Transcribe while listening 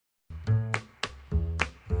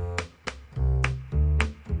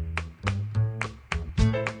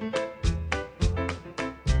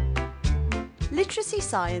Literacy,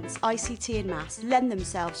 science, ICT and maths lend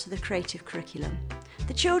themselves to the creative curriculum.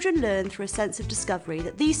 The children learn through a sense of discovery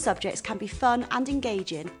that these subjects can be fun and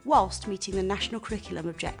engaging whilst meeting the national curriculum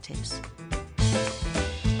objectives.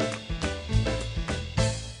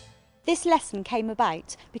 This lesson came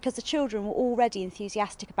about because the children were already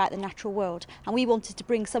enthusiastic about the natural world, and we wanted to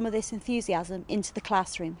bring some of this enthusiasm into the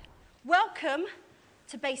classroom. Welcome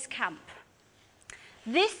to Base Camp.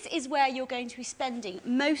 This is where you're going to be spending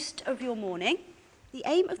most of your morning. The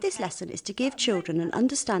aim of this lesson is to give children an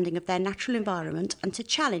understanding of their natural environment and to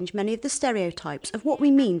challenge many of the stereotypes of what we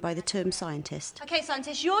mean by the term scientist. Okay,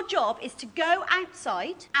 scientists, your job is to go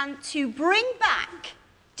outside and to bring back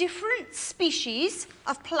different species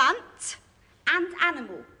of plant and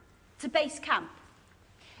animal to base camp.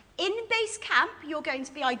 In base camp, you're going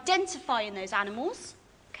to be identifying those animals,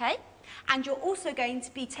 okay? And you're also going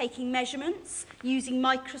to be taking measurements, using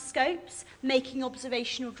microscopes, making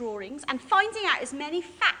observational drawings, and finding out as many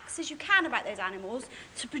facts as you can about those animals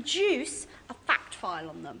to produce a fact file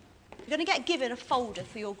on them. You're going to get given a folder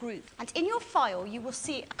for your group, and in your file you will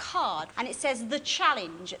see a card, and it says The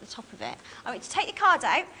Challenge at the top of it. I want you to take the card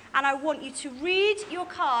out, and I want you to read your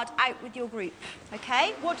card out with your group,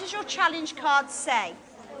 okay? What does your challenge card say?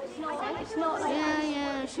 It's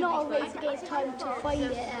not always a good time to find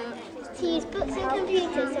it. To use books and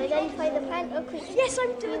computers to identify the plant or creature. Yes,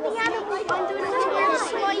 I'm doing the animal. I'm doing the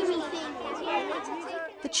slimy thing.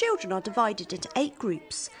 The children are divided into 8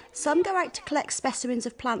 groups. Some go out to collect specimens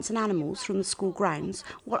of plants and animals from the school grounds,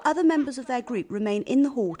 while other members of their group remain in the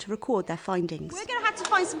hall to record their findings. We're going to have to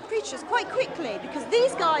find some creatures quite quickly because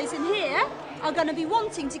these guys in here are going to be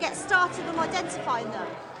wanting to get started on identifying them.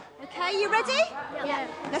 Okay, you ready? Yeah.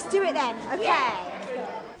 Let's do it then. Okay.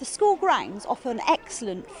 Yeah. The school grounds offer an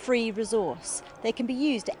excellent free resource. They can be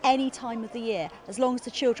used at any time of the year as long as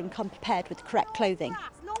the children come prepared with the correct clothing.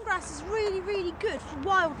 Long grass is really, really good for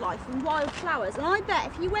wildlife and wildflowers, and I bet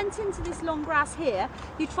if you went into this long grass here,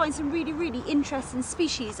 you'd find some really, really interesting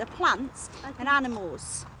species of plants and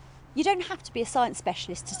animals. You don't have to be a science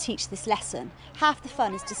specialist to teach this lesson. Half the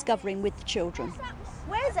fun is discovering with the children.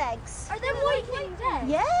 Where's eggs? Are there white things there?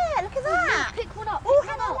 Yeah, look at that. Pick one up. Oh,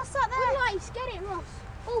 hang on, what's that there? Wood lice, get it, Ross.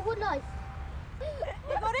 Oh, wood lice.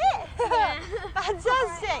 You got it? Yeah.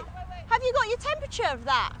 Fantastic. Have you got your temperature of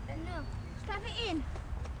that? No. Strap it in.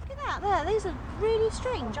 Look at that there. These are really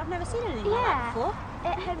strange. I've never seen anything like that before.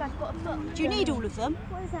 I've got a foot. Do you need all of them?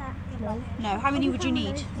 What is that? No. No. How many would you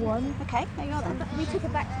need? 1. Okay, there you are then. We took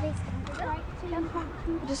it back to this.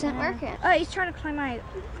 Doesn't work it. Oh, he's trying to climb out.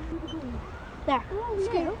 There.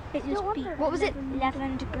 It just beat. What was it?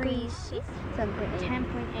 11 degrees.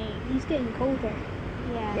 10.8. He's getting colder.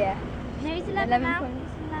 Yeah. No, he's 11 now.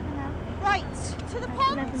 He's 11 now. Right, to the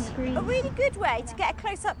pond. 11 degrees. A really good way to get a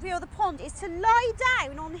close-up view of the pond is to lie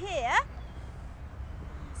down on here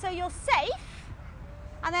so you're safe,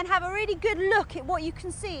 and then have a really good look at what you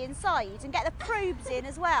can see inside and get the probes in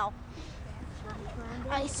as well.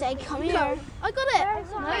 I say, come here. I got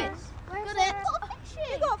it. Nice. I got it.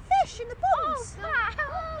 You've got fish in the pond.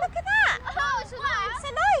 Look at that. Oh, it's alive. It's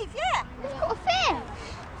alive, yeah. It's got a fish.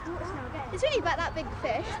 It's really about that big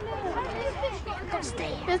fish.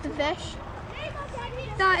 Here's the fish.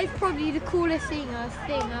 That is probably the coolest thing I've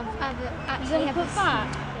actually ever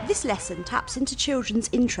seen. This lesson taps into children's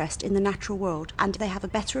interest in the natural world, and they have a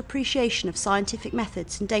better appreciation of scientific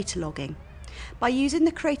methods and data logging. By using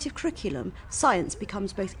the creative curriculum, science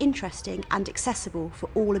becomes both interesting and accessible for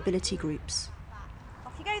all ability groups.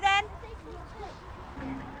 Off you go then.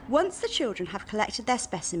 Once the children have collected their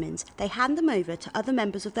specimens, they hand them over to other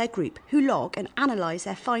members of their group who log and analyse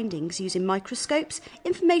their findings using microscopes,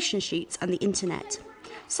 information sheets and the internet.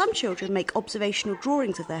 Some children make observational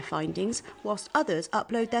drawings of their findings, whilst others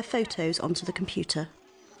upload their photos onto the computer.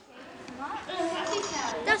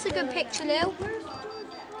 That's a good picture, Lil.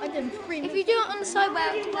 If you do it on the side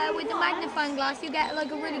where with the magnifying glass, you get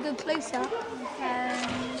like a really good close-up.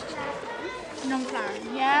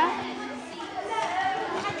 Non-flowering, yeah?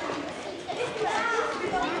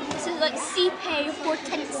 This is like Cipe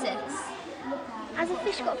hortensis. Has a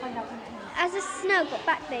fish got Has a snail got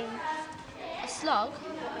back veins? A slug?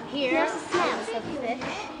 Here. There's a snail of a fish.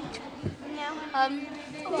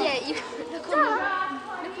 Yeah, you look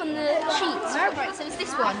on the sheets. Right, so it's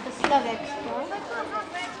this one. The slug extra.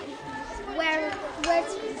 Where's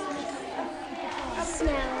the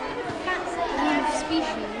snail? That's a new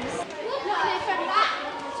species.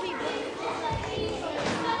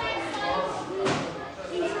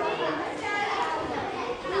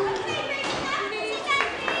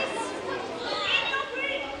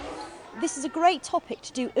 This is a great topic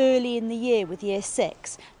to do early in the year with Year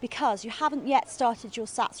 6 because you haven't yet started your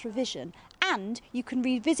SATs revision And you can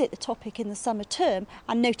revisit the topic in the summer term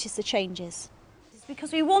and notice the changes. It's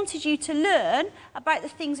because we wanted you to learn about the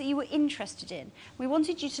things that you were interested in. We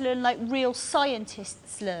wanted you to learn like real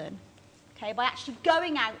scientists learn, okay, by actually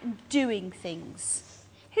going out and doing things.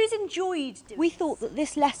 Who's enjoyed doing We thought that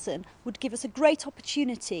this lesson would give us a great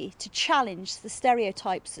opportunity to challenge the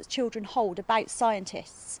stereotypes that children hold about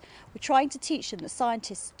scientists. We're trying to teach them that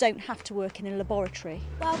scientists don't have to work in a laboratory.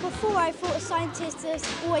 Well, before I thought a scientist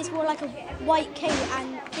always wore like a white coat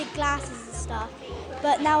and big glasses and stuff.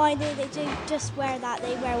 But now I know they don't just wear that,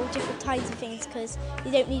 they wear all different kinds of things because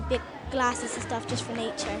they don't need big glasses and stuff just for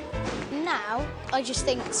nature. Now, I just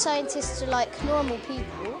think scientists are like normal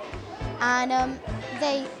people, and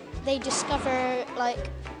they discover like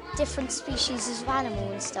different species of animal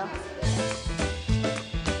and stuff.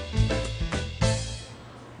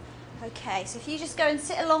 Okay, so if you just go and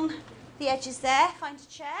sit along the edges there, find a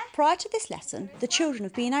chair. Prior to this lesson, the children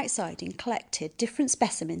have been outside and collected different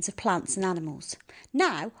specimens of plants and animals.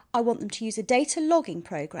 Now, I want them to use a data logging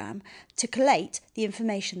programme to collate the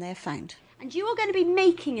information they have found. And you are going to be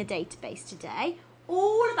making a database today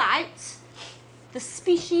all about the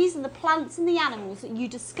species and the plants and the animals that you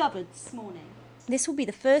discovered this morning. This will be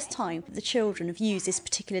the first time that the children have used this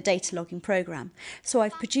particular data logging programme, so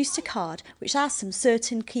I've produced a card which asks them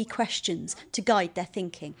certain key questions to guide their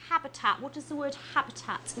thinking. Habitat, what does the word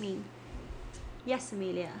habitat mean? Yes,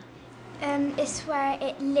 Amelia? It's where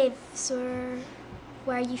it lives or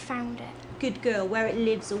where you found it. Good girl, where it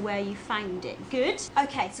lives or where you found it. Good.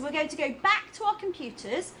 Okay, so we're going to go back to our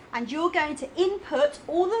computers and you're going to input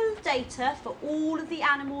all the data for all of the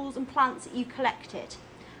animals and plants that you collected.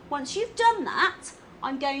 Once you've done that,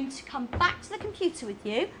 I'm going to come back to the computer with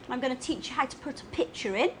you and I'm going to teach you how to put a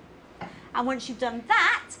picture in. And once you've done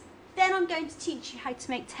that, then I'm going to teach you how to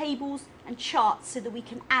make tables and charts so that we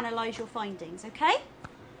can analyse your findings, okay?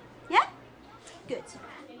 Yeah? Good.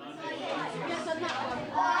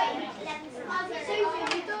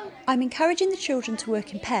 I'm encouraging the children to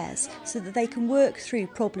work in pairs so that they can work through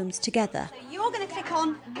problems together. So you're going to click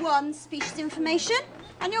on 1 species information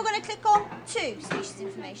and you're going to click on 2 species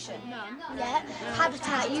information. Yeah,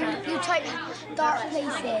 habitat, you type dark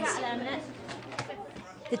places.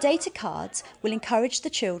 The data cards will encourage the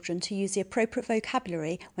children to use the appropriate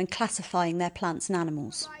vocabulary when classifying their plants and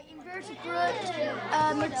animals.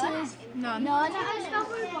 Invertebrates, none.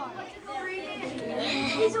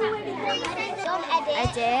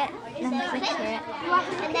 Edit, then click it.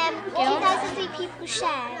 And then 2003 people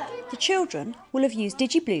share. The children will have used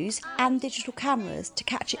DigiBlues and digital cameras to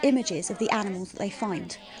capture images of the animals that they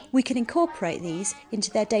find. We can incorporate these into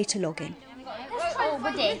their data logging. Oh,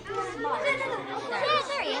 we did.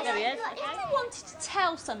 There he is. If we wanted to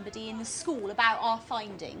tell somebody in the school about our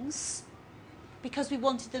findings, because we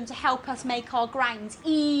wanted them to help us make our grounds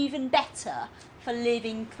even better for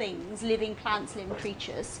living things, living plants, living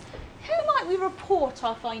creatures, who might we report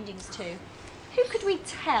our findings to? Who could we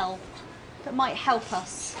tell that might help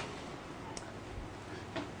us?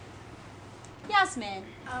 Yasmin?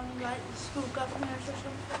 Like the school governors or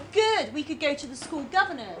something. Good, we could go to the school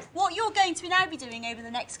governors. What you're going to now be doing over the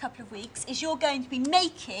next couple of weeks is you're going to be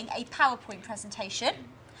making a PowerPoint presentation.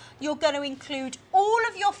 You're going to include all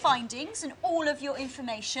of your findings and all of your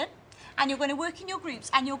information, and you're going to work in your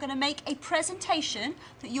groups and you're going to make a presentation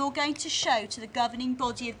that you're going to show to the governing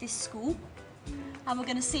body of this school, and we're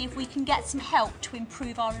going to see if we can get some help to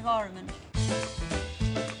improve our environment.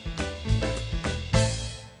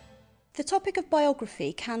 The topic of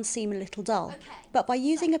biography can seem a little dull, but by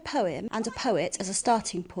using a poem and a poet as a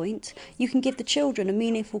starting point, you can give the children a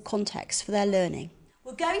meaningful context for their learning.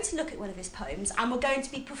 We're going to look at one of his poems and we're going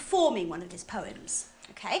to be performing one of his poems,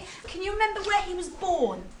 okay? Can you remember where he was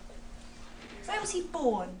born? Where was he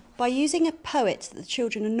born? By using a poet that the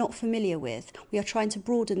children are not familiar with, we are trying to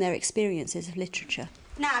broaden their experiences of literature.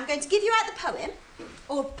 Now, I'm going to give you out the poem,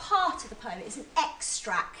 or part of the poem. It's an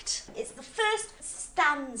extract. It's the first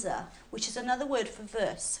stanza, which is another word for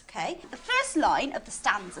verse, okay? The first line of the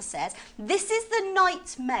stanza says, "This is the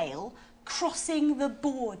night mail crossing the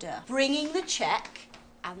border, bringing the cheque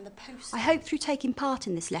and the post." I hope through taking part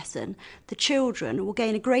in this lesson, the children will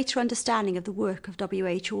gain a greater understanding of the work of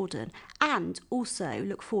W.H. Auden and also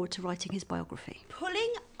look forward to writing his biography.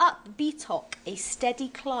 Pulling up Beatock a steady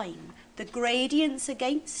climb, the gradient's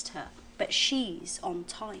against her, but she's on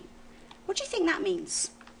time. What do you think that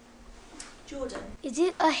means? Jordan? Is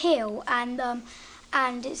it a hill and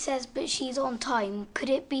it says but she's on time? Could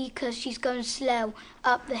it be because she's going slow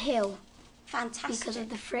up the hill? Fantastic. Because of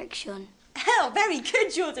the friction. Oh, very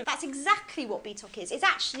good, Jordan. That's exactly what Beatock is. It's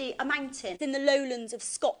actually a mountain in the lowlands of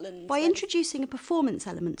Scotland. By introducing a performance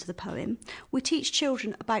element to the poem, we teach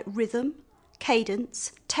children about rhythm,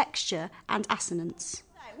 cadence, texture and assonance.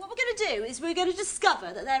 What we're going to do is we're going to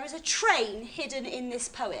discover that there is a train hidden in this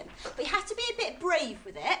poem. But you have to be a bit brave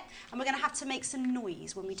with it, and we're going to have to make some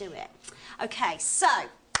noise when we do it. Okay, so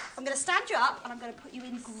I'm going to stand you up and I'm going to put you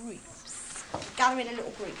in groups. Gather in a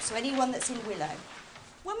little group, so anyone that's in Willow.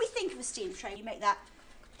 When we think of a steam train, you make that.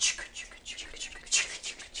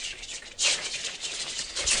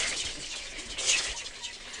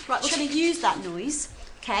 Right, we're going to use that noise,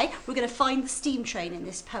 okay? We're going to find the steam train in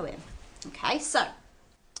this poem. Okay, so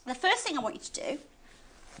the first thing I want you to do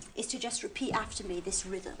is to just repeat after me this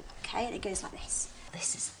rhythm, okay? And it goes like this.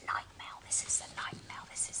 This is the night mail, this is the night mail,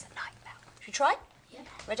 this is the night mail. Should we try? Yeah.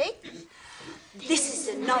 Ready? This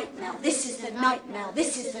is the night mail, this is the night mail,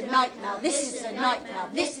 this is the night mail, this is the night mail,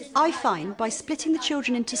 this is... I find by splitting the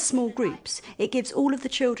children into small groups, it gives all of the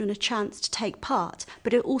children a chance to take part,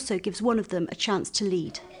 but it also gives one of them a chance to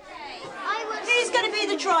lead. Who's going to be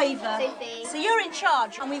the driver? Sophie. So you're in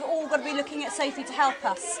charge, and we've all got to be looking at Sophie to help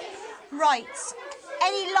us. Right.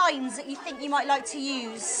 Any lines that you think you might like to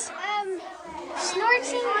use?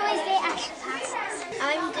 Snorting noise they actually pass us.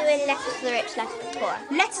 I'm doing letters for the rich, letters for the poor.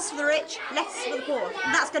 Letters for the rich, letters for the poor.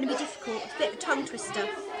 And that's going to be difficult. It's a bit of a tongue twister.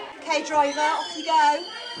 Okay, driver, off you go.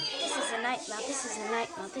 This is a night mail, this is a night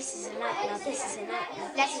mail, this is a night mail, this is a night mail.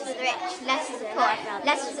 Letters for the rich, letters for the poor.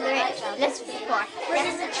 Letters for the rich, letters for the poor.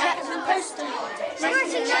 Letters for the chapter and postal orders.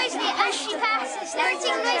 Snorting noise they actually pass us.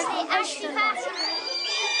 Snorting noise they actually pass us.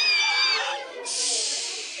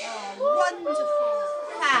 Wonderful.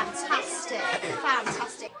 Fantastic.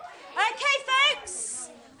 Fantastic. Okay, folks.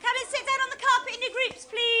 Come and sit down on the carpet in your groups,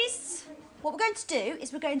 please. What we're going to do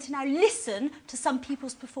is we're going to now listen to some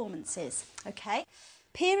people's performances, okay?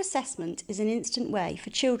 Peer assessment is an instant way for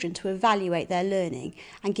children to evaluate their learning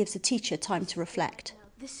and gives the teacher time to reflect.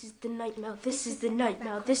 This is the night mail, this is the night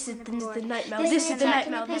mail, this is the night mail, this is the night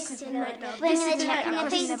mail, this is the night mail, this is the night mail,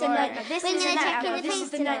 this is the night mail, this is the night mail, this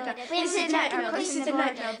is the night mail, this is the night mail, this is the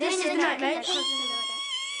night mail, this is the night mail.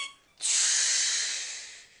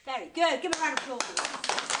 Very good, give a round of applause.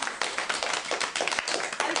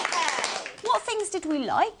 Okay, what things did we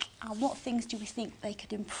like and what things do we think they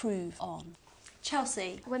could improve on?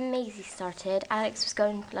 Chelsea? When Maisie started, Alex was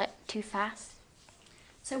going like too fast.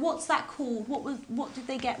 So what's that called? What did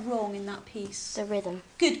they get wrong in that piece? The rhythm.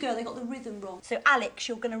 Good girl, they got the rhythm wrong. So Alex,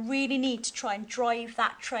 you're going to really need to try and drive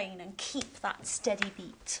that train and keep that steady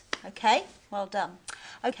beat. Okay? Well done.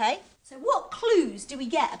 Okay, so what clues do we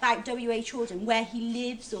get about W.H. Auden, where he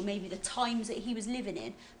lives or maybe the times that he was living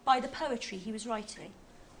in, by the poetry he was writing?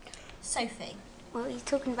 Sophie? Well, he's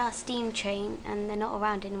talking about a steam train and they're not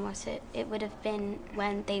around anymore, so it would have been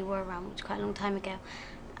when they were around, which was quite a long time ago.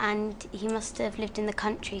 And he must have lived in the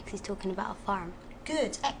country because he's talking about a farm.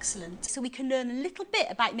 Good, excellent. So we can learn a little bit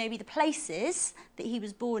about maybe the places that he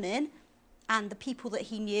was born in and the people that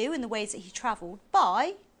he knew and the ways that he travelled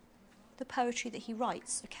by the poetry that he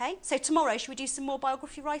writes, okay? So tomorrow, should we do some more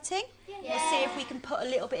biography writing? Yeah. We'll see if we can put a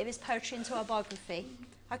little bit of his poetry into our biography,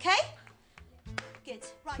 okay? Good.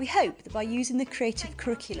 Right. We hope that by using the creative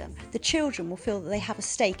curriculum, the children will feel that they have a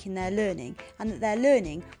stake in their learning and that their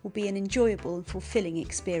learning will be an enjoyable and fulfilling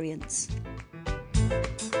experience.